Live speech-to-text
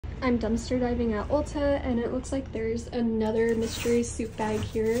I'm dumpster diving at Ulta and it looks like there's another mystery soup bag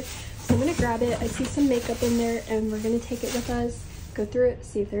here. So I'm gonna grab it. I see some makeup in there and we're gonna take it with us, go through it,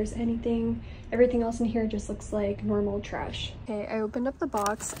 see if there's anything. Everything else in here just looks like normal trash. Okay, I opened up the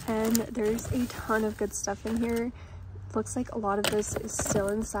box and there's a ton of good stuff in here. Looks like a lot of this is still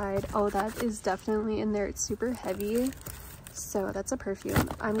inside. Oh, that is definitely in there. It's super heavy. So that's a perfume.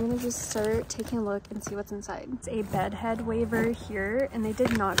 I'm gonna just start taking a look and see what's inside. It's a bed head waiver here and they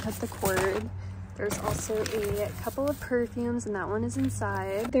did not cut the cord. There's also a couple of perfumes and that one is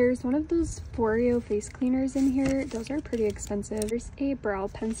inside. There's one of those Foreo face cleaners in here. Those are pretty expensive. There's a brow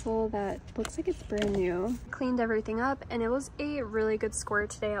pencil that looks like it's brand new. Cleaned everything up and it was a really good score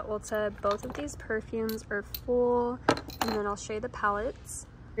today at Ulta. Both of these perfumes are full and then I'll show you the palettes.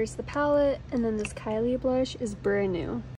 Here's the palette and then this Kylie blush is brand new.